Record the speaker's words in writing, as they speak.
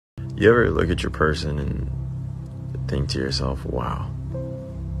You ever look at your person and think to yourself, wow,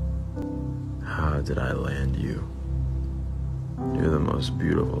 how did I land you? You're the most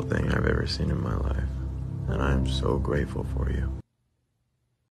beautiful thing I've ever seen in my life, and I am so grateful for you.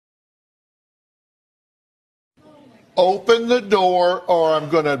 Open the door or I'm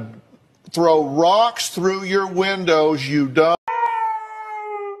going to throw rocks through your windows, you dumb.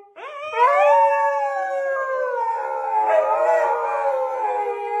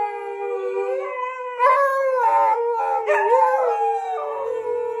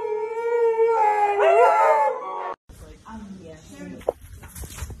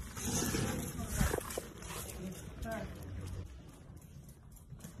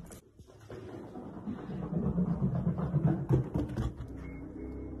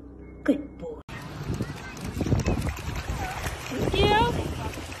 Good boy. Thank you.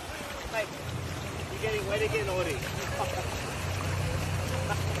 Hey, you're getting wet again, Audie.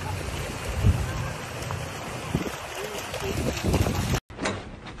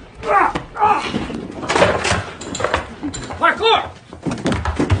 Parkour!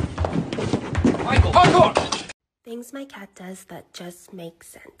 Michael, parkour! Things my cat does that just make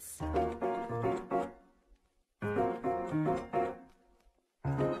sense.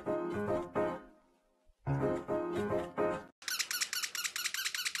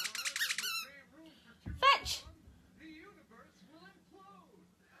 Fetch!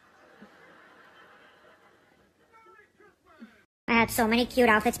 I had so many cute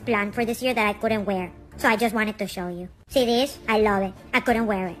outfits planned for this year that I couldn't wear. So I just wanted to show you. See this? I love it. I couldn't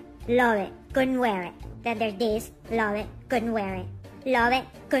wear it. Love it. Couldn't wear it. Then there's this. Love it. Couldn't wear it. Love it.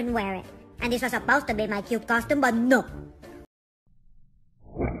 Couldn't wear it. And this was supposed to be my cute costume, but no.